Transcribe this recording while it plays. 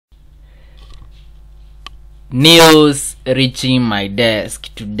News reaching my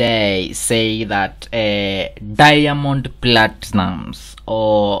desk today say that Diamond Platinums,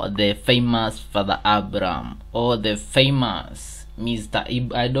 or the famous Father Abraham, or the famous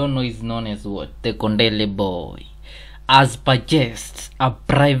Mr. I don't know, is known as what, the Kondele boy, has purchased a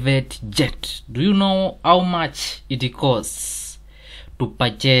private jet. Do you know how much it costs to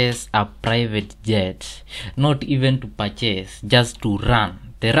purchase a private jet? Not even to purchase, just to run.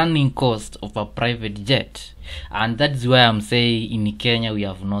 The running cost of a private jet. And that's why I'm saying in Kenya we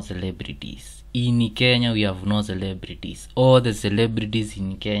have no celebrities. In Kenya we have no celebrities. All the celebrities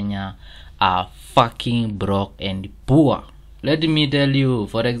in Kenya are fucking broke and poor. Let me tell you,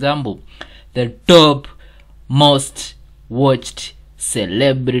 for example, the top most watched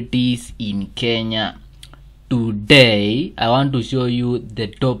celebrities in Kenya today. I want to show you the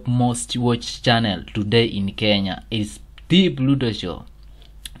top most watched channel today in Kenya is The Pluto Show.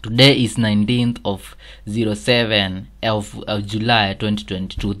 Today is 19th of 07 of July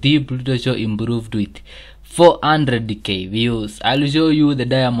 2022. The Pluto Show improved with 400k views. I'll show you the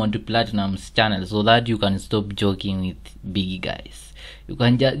Diamond Platinums channel so that you can stop joking with big guys. You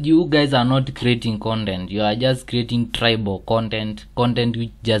guys are not creating content. You are just creating tribal content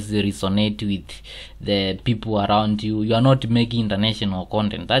which just resonate with the people around you. You are not making international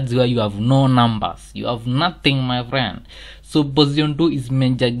content. That's why you have no numbers. You have nothing, my friend. So position 2 is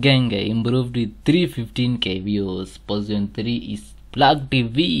Major Genge, improved with 315k views. Position 3 is Black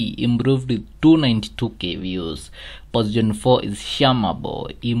TV, improved with 292k views. Position 4 is Shama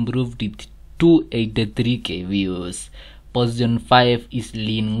Boy, improved with 283k views. Position 5 is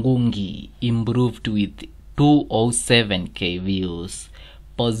Lingungi, improved with 207k views.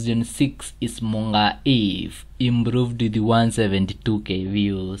 Position 6 is Monga Eve, improved with 172k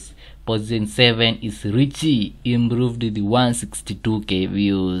views. Position 7 is Richie, improved with 162k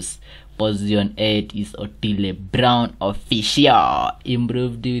views. Position 8 is Otile Brown Official,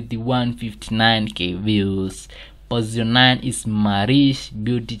 improved with 159k views. Position 9 is Marish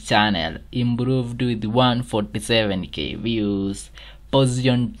Beauty Channel, improved with 147k views.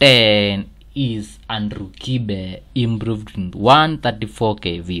 Position 10 is Andrew Kibe, improved with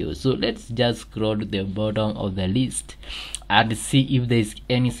 134k views. So let's just scroll to the bottom of the list and see if there is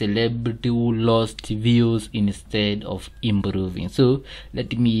any celebrity who lost views instead of improving. So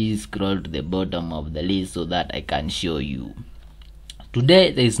let me scroll to the bottom of the list so that I can show you.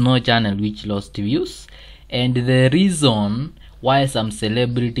 Today there is no channel which lost views, and the reason why some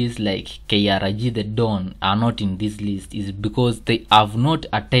celebrities like KRG the Don are not in this list is because they have not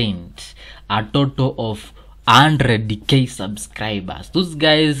attained a total of 100k subscribers. Those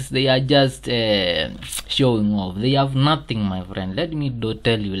guys, they are just showing off. They have nothing, my friend. Let me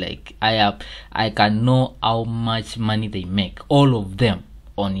tell you, like, I can know how much money they make, all of them,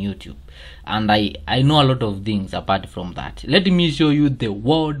 on YouTube, and I know a lot of things apart from that. Let me show you the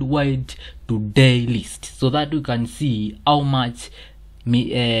worldwide today list so that you can see how much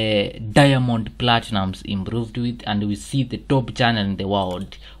Diamond Platinums improved with, and we see the top channel in the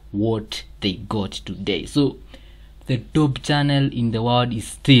world what they got today. So the top channel in the world is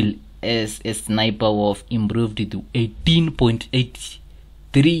still as a Sniper Wolf, improved to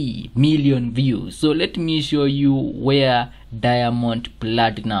 18.83 million views. So let me show you where Diamond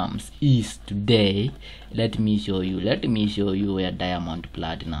Platinums is today. Let me show you where Diamond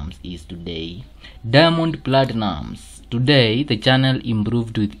Platinums is today. Diamond Platinums today, the channel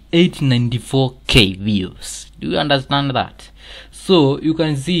improved with 894k views. Do you understand that? So you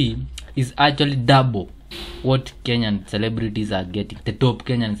can see it's actually double what Kenyan celebrities are getting, the top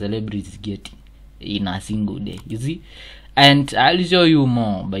Kenyan celebrities getting in a single day, you see. And I'll show you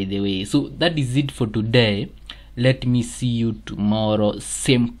more, by the way. So that is it for today. Let me see you tomorrow,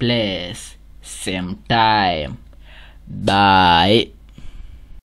 same place, same time. Bye.